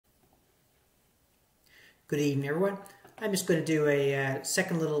Good evening, everyone. I'm just going to do a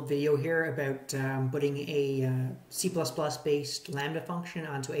second little video here about putting a C++ based Lambda function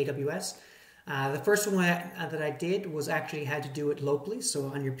onto AWS. The first one that I did was actually had to do it locally, so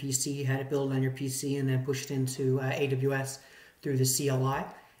on your PC, you had to build it on your PC and then push it into AWS through the CLI.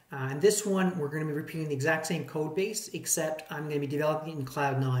 And this one, we're going to be repeating the exact same code base, except I'm going to be developing it in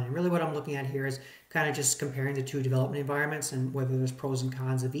Cloud9. And really what I'm looking at here is kind of just comparing the two development environments and whether there's pros and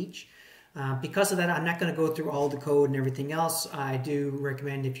cons of each. Because of that, I'm not going to go through all the code and everything else. I do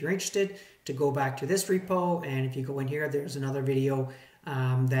recommend, if you're interested, to go back to this repo, and if you go in here, there's another video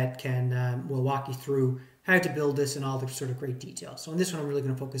that will walk you through how to build this in all the sort of great detail. So in this one, I'm really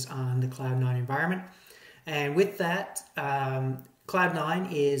going to focus on the Cloud9 environment. And with that,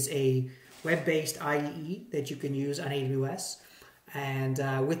 Cloud9 is a web-based IDE that you can use on AWS.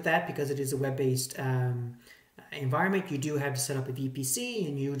 And with that, because it is a web-based environment, you do have to set up a VPC,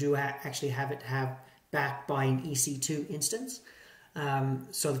 and you do actually have it backed by an EC2 instance.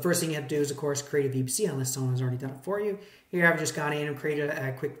 So the first thing you have to do is, of course, create a VPC, unless someone has already done it for you. Here I've just gone in and created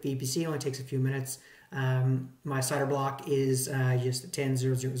a quick VPC. It only takes a few minutes. My CIDR block is just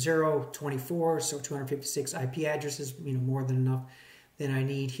 10.0.0.24, so 256 IP addresses, more than enough than I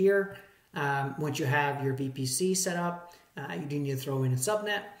need here. Once you have your VPC set up, you do need to throw in a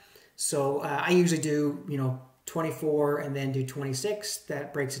subnet. So I usually do, 24 and then do 26.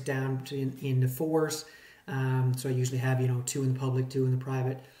 That breaks it down into fours. So I usually have, 2 in the public, 2 in the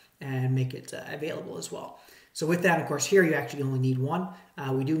private, and make it available as well. So with that, of course, here you actually only need one.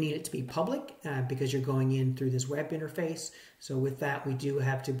 We do need it to be public because you're going in through this web interface. So with that, we do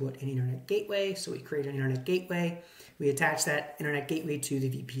have to put an internet gateway. So we create an internet gateway. We attach that internet gateway to the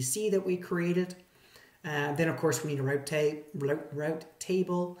VPC that we created. Then, of course, we need a route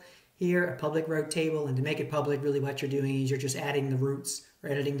table here, a public route table. And to make it public, really what you're doing is you're just adding the roots,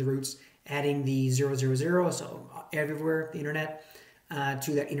 or editing the roots, adding the 000, so everywhere, the internet,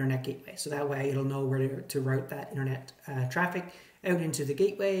 to that internet gateway. So that way it'll know where to route that internet traffic out into the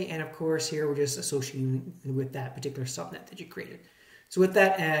gateway. And of course, here we're just associating with that particular subnet that you created. So with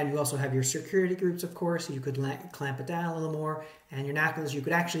that, and you also have your security groups, of course, so you could clamp it down a little more. And your knuckles, you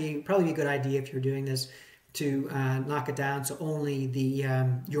could actually, probably be a good idea if you're doing this, to knock it down so only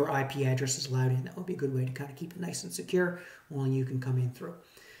your IP address is allowed in. That would be a good way to kind of keep it nice and secure. Only you can come in through.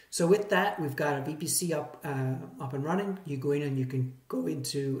 So with that, we've got a VPC up and running. You go in and you can go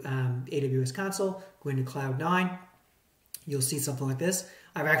into AWS console, go into Cloud9. You'll see something like this.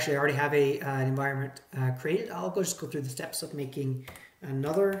 I've actually already have an environment created. I'll just go through the steps of making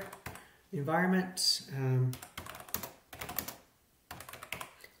another environment. I'm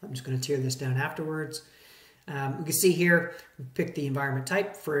just going to tear this down afterwards. We can see here, we picked the environment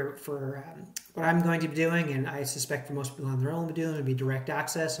type for what I'm going to be doing, and I suspect for most people on their own will be doing, it would be direct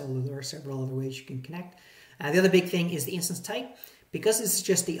access, although there are several other ways you can connect. The other big thing is the instance type. Because this is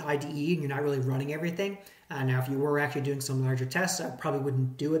just the IDE and you're not really running everything. Now, if you were actually doing some larger tests, I probably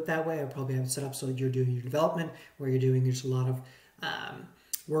wouldn't do it that way. I'd probably have it set up so that you're doing your development, where you're doing just a lot of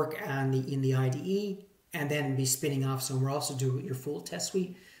work in the IDE, and then be spinning off somewhere else to do your full test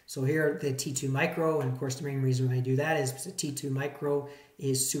suite. So here, the T2 Micro, and of course the main reason why I do that is because the T2 Micro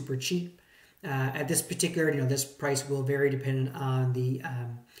is super cheap. At this particular, this price will vary depending on the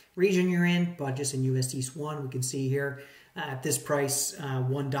region you're in, but just in US East 1, we can see here, at this price,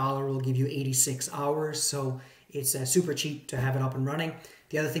 $1 will give you 86 hours. So it's super cheap to have it up and running.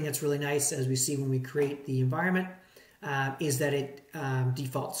 The other thing that's really nice, as we see when we create the environment, is that it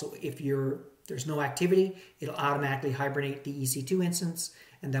defaults. So if there's no activity, it'll automatically hibernate the EC2 instance,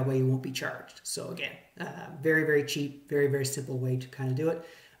 and that way you won't be charged. So again, very, very cheap, very, very simple way to kind of do it.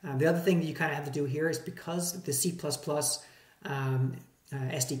 The other thing that you kind of have to do here is, because the C++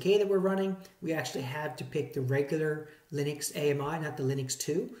 SDK that we're running, we actually have to pick the regular Linux AMI, not the Linux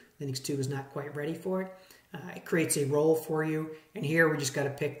 2. Linux 2 is not quite ready for it. It creates a role for you, and here we just got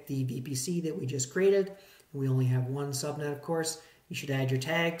to pick the VPC that we just created. We only have one subnet, of course. You should add your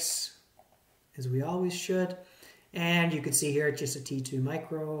tags, as we always should. And you can see here, it's just a T2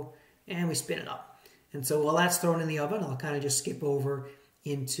 Micro, and we spin it up. And so while that's thrown in the oven, I'll kind of just skip over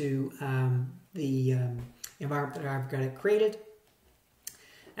into the environment that I've got it created.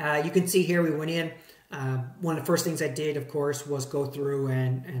 You can see here we went in. One of the first things I did, of course, was go through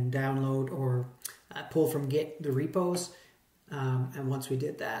and download or pull from Git the repos. And once we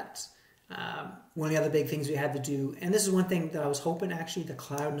did that, one of the other big things we had to do, and this is one thing that I was hoping actually the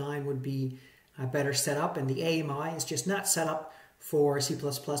Cloud9 would be better set up, and the AMI is just not set up for C++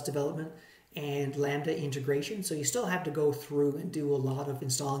 development and Lambda integration. So you still have to go through and do a lot of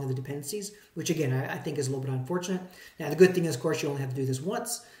installing of the dependencies, which again, I think is a little bit unfortunate. Now, the good thing is, of course, you only have to do this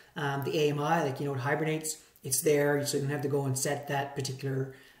once. The AMI, like, it hibernates, it's there, so you don't have to go and set that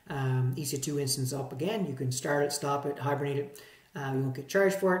particular EC2 instance up again. You can start it, stop it, hibernate it. You won't get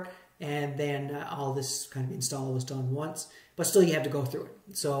charged for it. And then all this kind of install was done once, but still you have to go through it.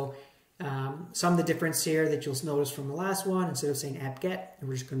 So some of the difference here that you'll notice from the last one, instead of saying apt-get,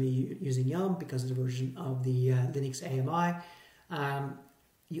 we're just going to be using yum because of the version of the Linux AMI.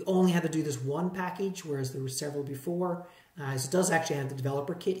 You only have to do this one package, whereas there were several before. So it does actually have the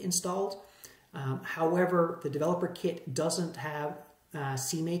developer kit installed. However, the developer kit doesn't have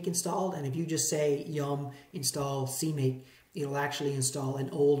CMake installed, and if you just say yum install CMake, it'll actually install an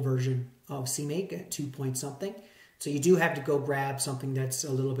old version of CMake at 2 point something. So you do have to go grab something that's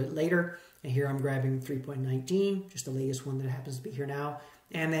a little bit later. And here I'm grabbing 3.19, just the latest one that happens to be here now.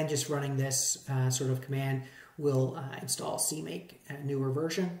 And then just running this sort of command will install CMake, a newer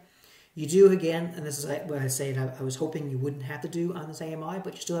version. You do, again, and this is what I said, I was hoping you wouldn't have to do on this AMI,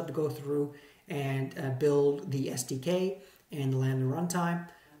 but you still have to go through and build the SDK and the Lambda runtime.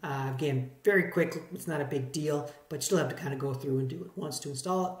 Again, very quick, it's not a big deal, but you still have to kind of go through and do it once to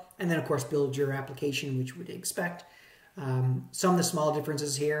install it. And then, of course, build your application, which you would expect. Some of the small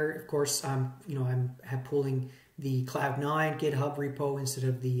differences here, of course, I'm pulling the Cloud9 GitHub repo instead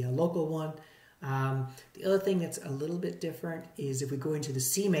of the local one. The other thing that's a little bit different is if we go into the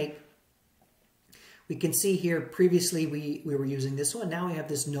CMake, we can see here previously we were using this one. Now we have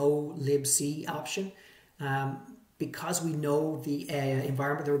this no libc option. Because we know the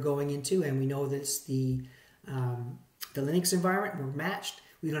environment that we're going into, and we know that it's the Linux environment, we're matched.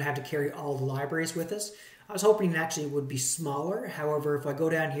 We don't have to carry all the libraries with us. I was hoping it actually would be smaller. However, if I go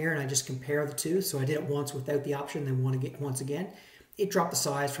down here and I just compare the two, so I did it once without the option, then once again, it dropped the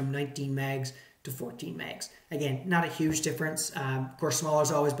size from 19 megs to 14 megs. Again, not a huge difference. Of course, smaller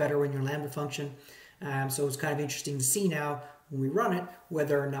is always better when you're Lambda function. So it's kind of interesting to see now when we run it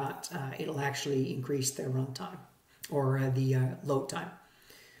whether or not it'll actually increase their runtime or the load time.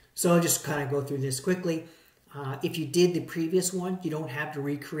 So I'll just kind of go through this quickly. If you did the previous one, you don't have to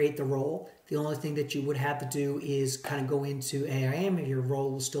recreate the role. The only thing that you would have to do is kind of go into ARM if your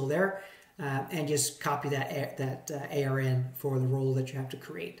role is still there, and just copy that ARN for the role that you have to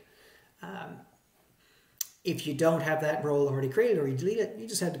create. If you don't have that role already created or you delete it, you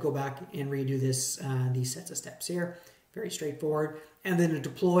just have to go back and redo these sets of steps here. Very straightforward. And then the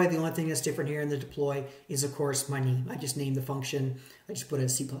deploy, the only thing that's different here in the deploy is, of course, my name. I just named the function. I just put a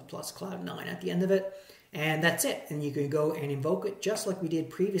C++ Cloud9 at the end of it. And that's it. And you can go and invoke it just like we did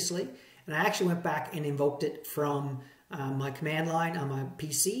previously. And I actually went back and invoked it from my command line on my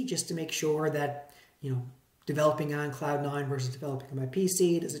PC just to make sure that, developing on Cloud9 versus developing on my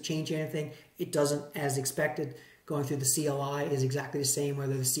PC, does it change anything? It doesn't, as expected. Going through the CLI is exactly the same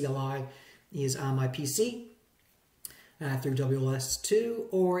whether the CLI is on my PC through WLS2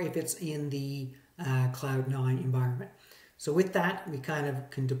 or if it's in the Cloud9 environment. So with that, we kind of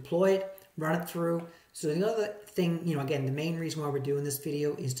can deploy it, run it through. So the other thing, again, the main reason why we're doing this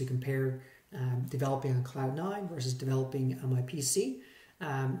video is to compare developing on Cloud9 versus developing on my PC.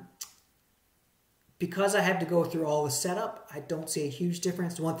 Because I have to go through all the setup, I don't see a huge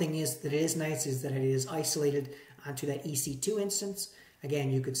difference. The one thing is that it is nice is that it is isolated onto that EC2 instance. Again,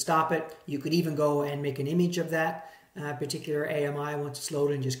 you could stop it. You could even go and make an image of that particular AMI once it's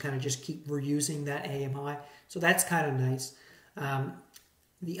loaded and just keep reusing that AMI. So that's kind of nice.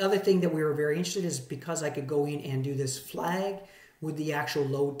 The other thing that we were very interested in is because I could go in and do this flag, would the actual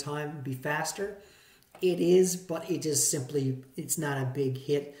load time be faster? It is, but it is simply, it's not a big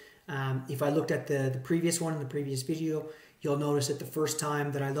hit. If I looked at the previous one in the previous video, you'll notice that the first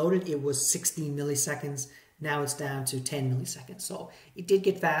time that I loaded, it was 16 milliseconds. Now it's down to 10 milliseconds. So it did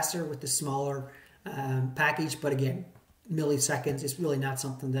get faster with the smaller package, but again, milliseconds is really not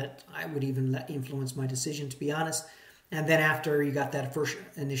something that I would even let influence my decision, to be honest. And then after you got that first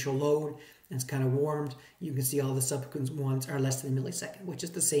initial load and it's kind of warmed, you can see all the subsequent ones are less than a millisecond, which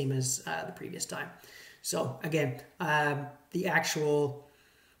is the same as the previous time. So again, the actual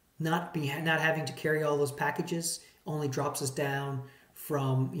not having to carry all those packages only drops us down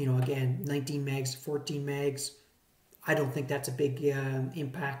from, again, 19 megs to 14 megs. I don't think that's a big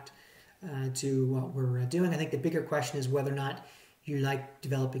impact to what we're doing. I think the bigger question is whether or not you like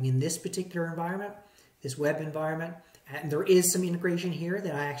developing in this particular environment, this web environment. And there is some integration here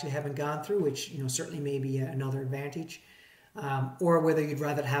that I actually haven't gone through, which certainly may be another advantage. Or whether you'd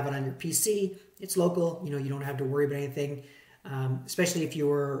rather have it on your PC. It's local, you don't have to worry about anything. Especially if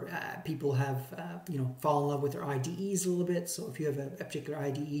people have fall in love with their IDEs a little bit. So if you have a particular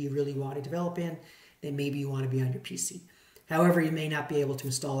IDE you really want to develop in, then maybe you want to be on your PC. However, you may not be able to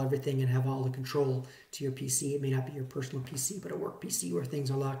install everything and have all the control to your PC. It may not be your personal PC, but a work PC where things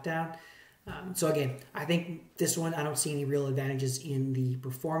are locked down. So again, I think this one, I don't see any real advantages in the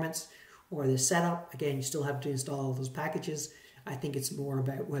performance or the setup. Again, you still have to install all those packages. I think it's more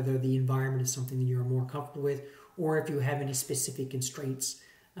about whether the environment is something that you're more comfortable with, or if you have any specific constraints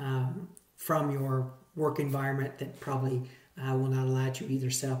from your work environment that probably will not allow you to either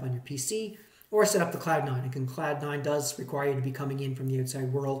set up on your PC or set up the Cloud9. Again, Cloud9 does require you to be coming in from the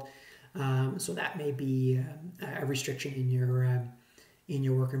outside world, so that may be a restriction in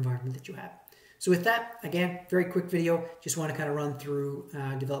your work environment that you have. So with that, again, very quick video. Just want to kind of run through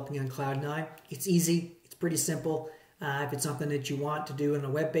developing on Cloud9. It's easy. It's pretty simple. If it's something that you want to do on a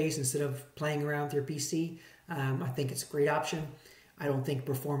web base instead of playing around with your PC, I think it's a great option. I don't think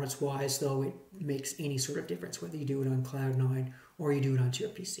performance-wise, though, it makes any sort of difference whether you do it on Cloud9 or you do it onto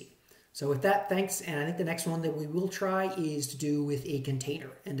your PC. So with that, thanks. And I think the next one that we will try is to do with a container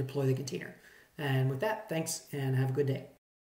and deploy the container. And with that, thanks and have a good day.